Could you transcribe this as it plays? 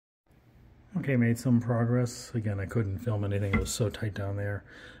Okay, made some progress. Again, I couldn't film anything, it was so tight down there.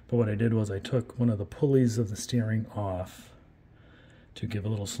 But what I did was I took one of the pulleys of the steering off to give a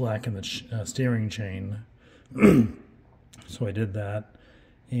little slack in the steering chain. So I did that,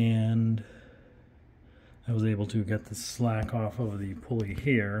 and I was able to get the slack off of the pulley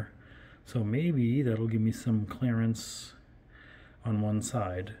here. So maybe that'll give me some clearance on one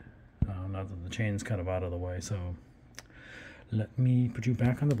side. Now that the chain's kind of out of the way, so let me put you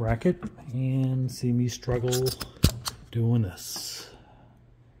back on the bracket and see me struggle doing this.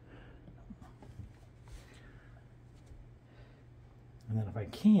 And then if I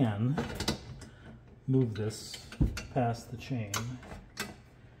can, move this past the chain,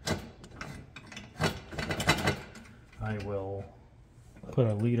 I will put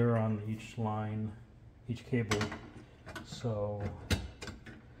a leader on each line, each cable, so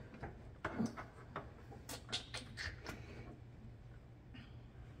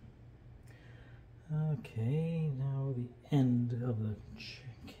okay, now the end of the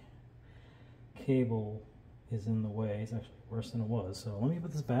cable is in the way. It's actually worse than it was. So let me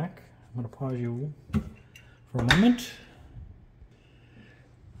put this back. I'm going to pause you for a moment.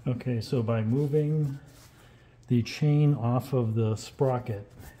 Okay, so by moving the chain off of the sprocket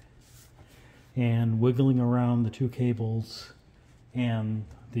and wiggling around the two cables and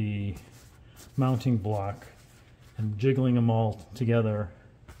the mounting block and jiggling them all together,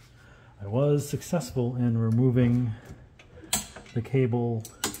 I was successful in removing the cable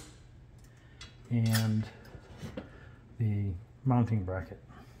and the mounting bracket.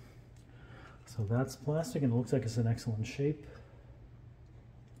 So that's plastic and it looks like it's in excellent shape.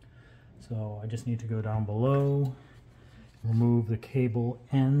 So I just need to go down below, remove the cable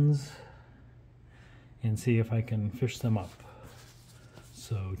ends, and see if I can fish them up.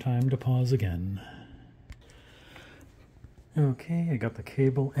 So time to pause again. Okay, I got the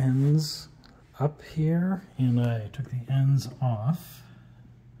cable ends up here and I took the ends off.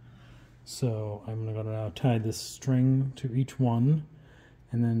 So I'm going to now tie this string to each one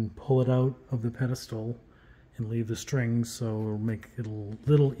and then pull it out of the pedestal and leave the strings, so it'll make it a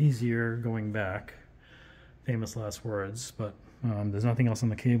little easier going back. Famous last words, but there's nothing else on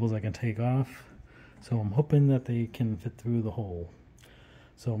the cables I can take off. So I'm hoping that they can fit through the hole.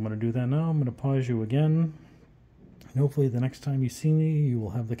 So I'm going to do that now. I'm going to pause you again. And hopefully the next time you see me, you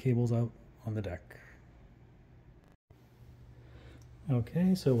will have the cables out on the deck.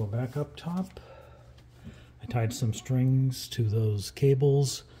 Okay, so we're back up top. I tied some strings to those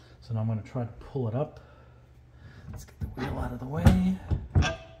cables, so now I'm going to try to pull it up. Let's get the wheel out of the way.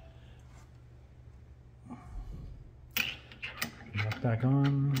 Back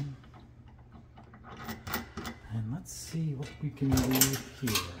on. And let's see what we can do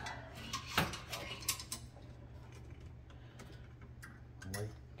here. The light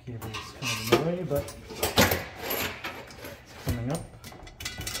cable is kind of in the way, but it's coming up.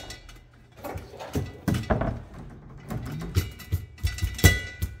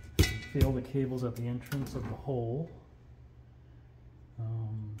 Feel the cables at the entrance of the hole.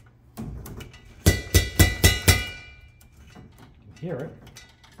 You can hear it.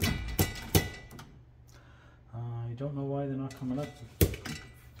 I don't know why they're not coming up.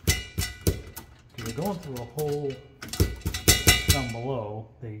 They're going through a hole down below.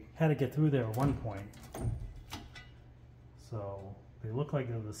 They had to get through there at one point. So they look like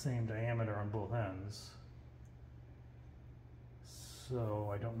they're the same diameter on both ends.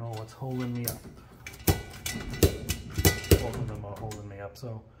 So I don't know what's holding me up. Both of them are holding me up,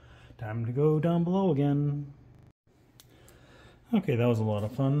 so time to go down below again. Okay, that was a lot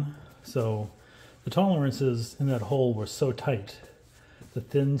of fun. So the tolerances in that hole were so tight. The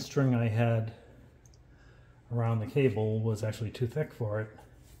thin string I had around the cable was actually too thick for it,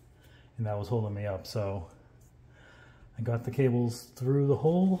 and that was holding me up. So I got the cables through the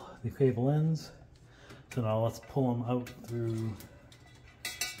hole, the cable ends. So now let's pull them out through.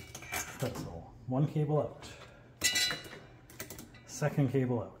 So one cable out, second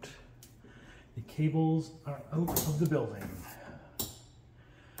cable out. The cables are out of the building.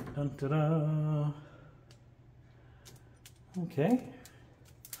 Dun, da, da. Okay.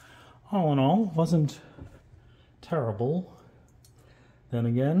 All in all, wasn't terrible. Then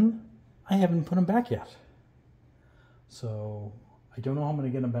again, I haven't put them back yet. So I don't know how I'm going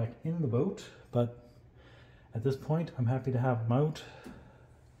to get them back in the boat, but at this point, I'm happy to have them out.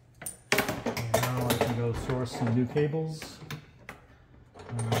 Now I can go source some new cables.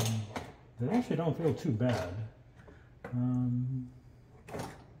 They actually don't feel too bad.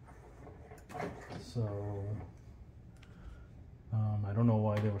 I don't know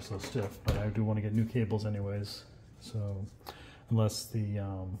why they were so stiff, but I do want to get new cables anyways. So unless the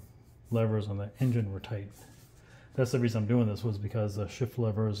levers on the engine were tight. That's the reason I'm doing this, was because the shift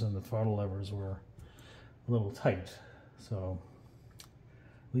levers and the throttle levers were a little tight. So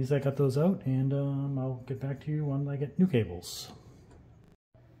at least I got those out, and I'll get back to you when I get new cables.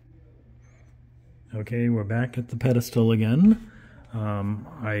 Okay, we're back at the pedestal again.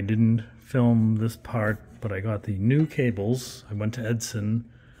 I didn't film this part, but I got the new cables. I went to Edson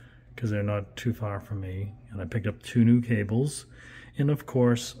because they're not too far from me, and I picked up 2 new cables. And of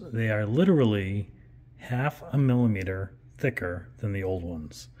course, they are literally 0.5 millimeter thicker than the old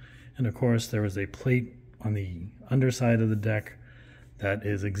ones. And of course, there is a plate on the underside of the deck that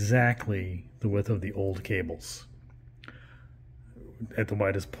is exactly the width of the old cables at the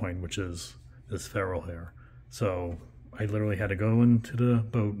widest point, which is this ferrule here. So I literally had to go into the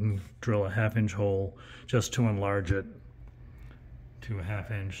boat and drill a 1/2 inch hole just to enlarge it to a 1/2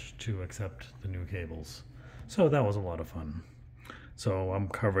 inch to accept the new cables. So that was a lot of fun. So I'm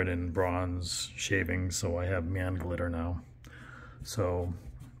covered in bronze shavings, so I have man glitter now. So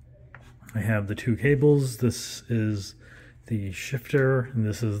I have the 2 cables. This is the shifter and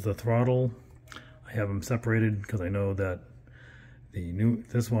this is the throttle. I have them separated because I know that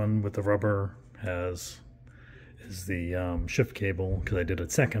this one with the rubber is the shift cable, because I did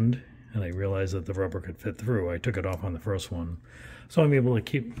it second and I realized that the rubber could fit through. I took it off on the first one, so I'm able to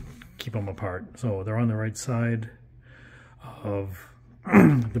keep them apart. So they're on the right side of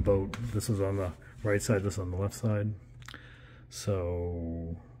the boat. This is on the right side, this on the left side.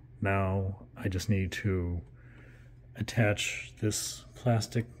 So now I just need to attach this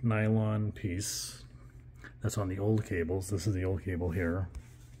plastic nylon piece that's on the old cables. This is the old cable here.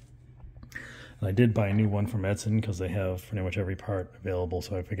 And I did buy a new one from Edson because they have pretty much every part available,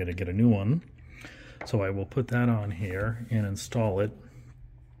 so I figured I'd get a new one. So I will put that on here and install it,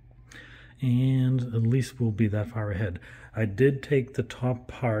 and at least we'll be that far ahead. I did take the top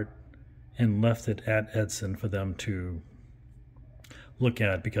part and left it at Edson for them to look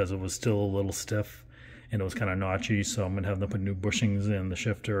at because it was still a little stiff and it was kind of notchy, so I'm going to have them put new bushings in the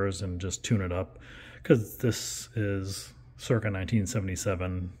shifters and just tune it up, because this is circa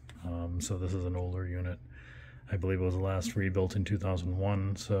 1977, so this is an older unit. I believe it was last rebuilt in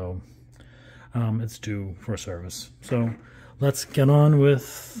 2001, so it's due for service. So let's get on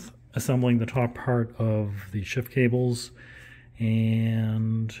with assembling the top part of the shift cables,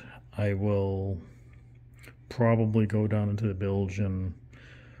 and I will probably go down into the bilge, and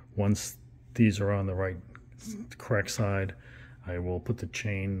once these are on the correct side, I will put the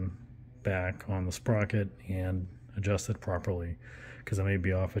chain back on the sprocket and adjust it properly, because I may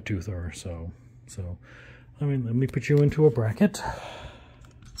be off a tooth or so. So, I mean, let me put you into a bracket,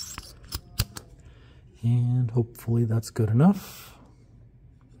 and hopefully that's good enough.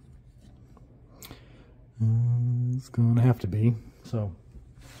 It's going to have to be. So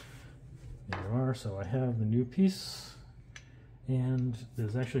there you are. So I have the new piece, and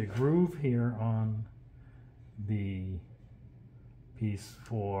there's actually a groove here on the piece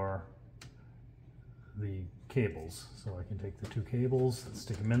for the cables. So I can take the 2 cables and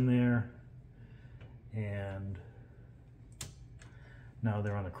stick them in there, and now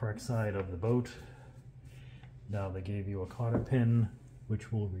they're on the correct side of the boat. Now they gave you a cotter pin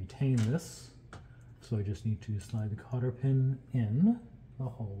which will retain this. So I just need to slide the cotter pin in the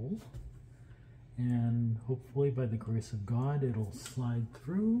hole, and hopefully by the grace of God it'll slide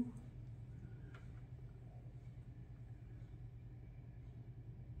through.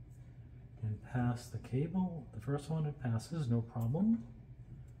 And pass the cable. The first one it passes, no problem.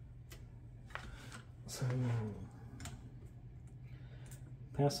 So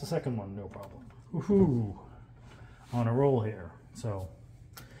pass the second one, no problem. Woohoo! On a roll here. So,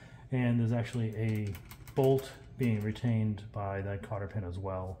 and there's actually a bolt being retained by that cotter pin as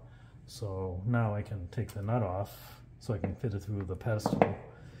well. So now I can take the nut off so I can fit it through the pedestal.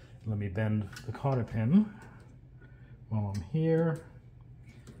 Let me bend the cotter pin while I'm here.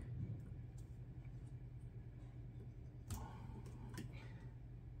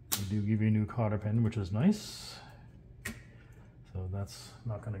 They do give you a new cotter pin, which is nice. So that's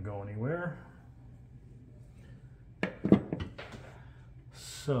not going to go anywhere.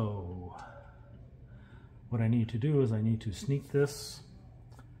 So what I need to do is I need to sneak this,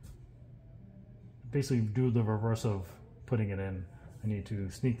 basically do the reverse of putting it in. I need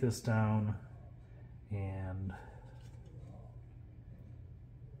to sneak this down and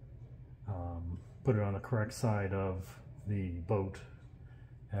put it on the correct side of the boat.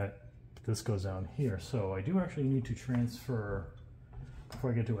 This goes down here. So I do actually need to transfer,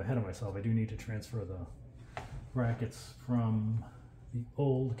 before I get too ahead of myself, I do need to transfer the brackets from the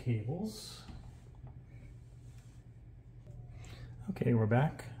old cables. Okay, we're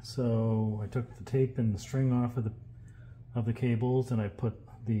back. So I took the tape and the string off of the cables, and I put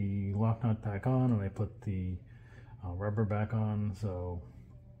the lock nut back on, and I put the rubber back on. So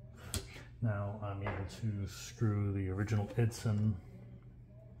now I'm able to screw the original Edson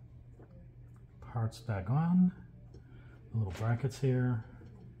parts back on. The little brackets here,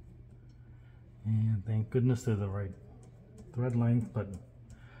 and thank goodness they're the right thread length, but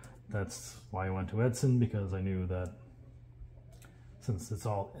that's why I went to Edson, because I knew that since it's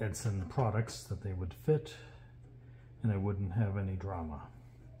all Edson products that they would fit and I wouldn't have any drama.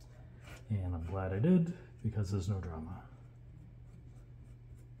 And I'm glad I did, because there's no drama.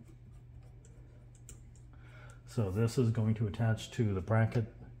 So this is going to attach to the bracket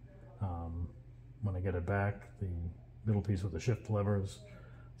when I get it back, the middle piece with the shift levers.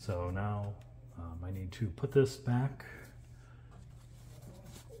 So now I need to put this back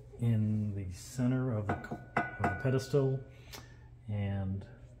in the center of the pedestal, and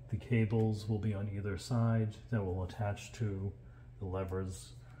the cables will be on either side that will attach to the levers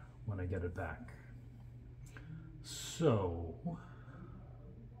when I get it back. So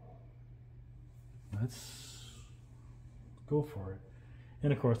let's go for it.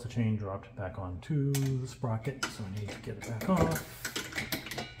 And of course the chain dropped back onto the sprocket, so I need to get it back off.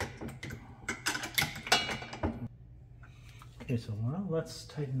 Okay, so now let's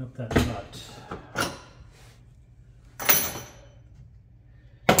tighten up that nut.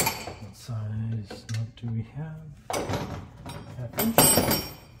 What size nut do we have? Half inch.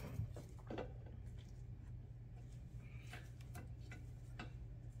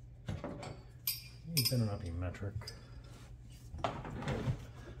 It better not be metric.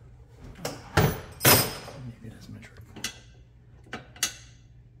 Maybe it is metric.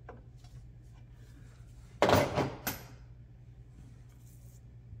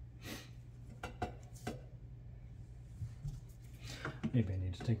 Maybe I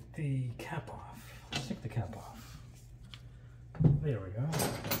need to take the cap off. Let's take the cap off. There we go.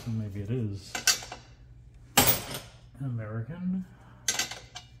 So maybe it is American.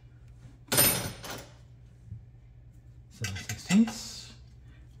 7/16.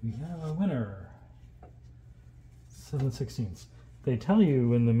 We have a winner. 7/16. They tell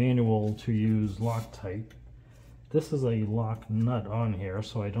you in the manual to use Loctite. This is a lock nut on here,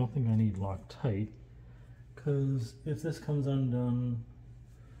 so I don't think I need Loctite, because if this comes undone,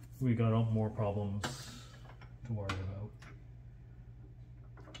 we got more problems to worry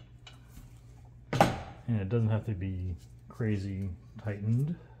about. And it doesn't have to be crazy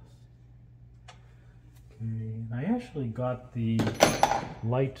tightened. Okay, I actually got the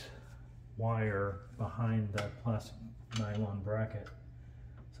light wire behind that plastic nylon bracket,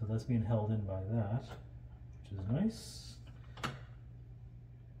 so that's being held in by that, which is nice. So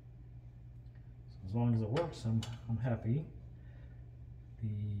as long as it works, I'm happy. The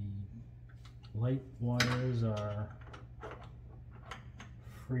light wires are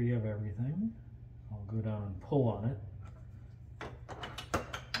free of everything. I'll go down and pull on it.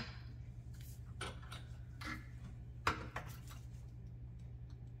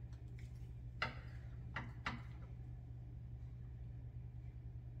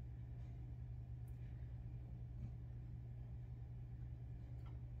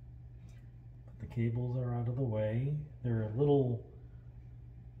 The cables are out of the way. They're a little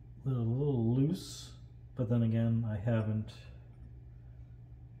loose, but then again, I haven't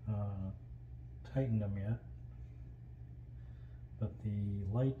tightened them yet. But the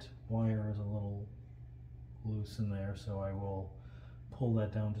light wire is a little loose in there, so I will pull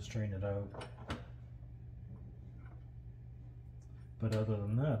that down to straighten it out. But other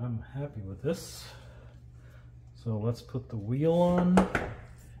than that, I'm happy with this. So let's put the wheel on,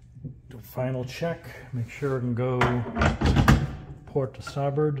 do a final check, make sure it can go port to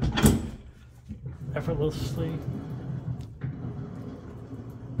starboard effortlessly.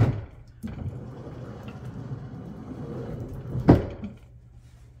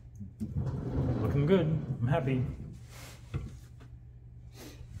 Looking good, I'm happy.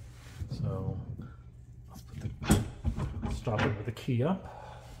 So let's stop it with the key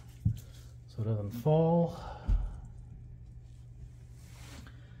up so it doesn't fall.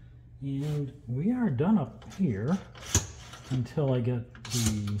 And we are done up here until I get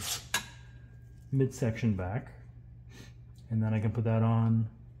the midsection back, and then I can put that on,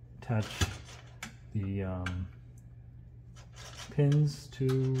 attach the pins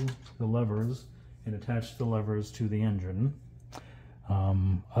to the levers, and attach the levers to the engine.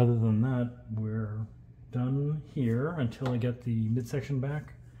 Other than that, we're done here until I get the midsection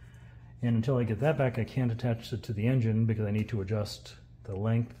back, and until I get that back, I can't attach it to the engine because I need to adjust the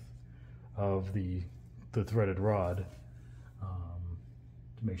length of the threaded rod.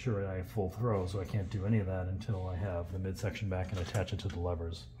 to make sure I have full throw, so I can't do any of that until I have the midsection back and attach it to the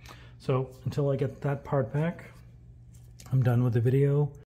levers. So until I get that part back, I'm done with the video.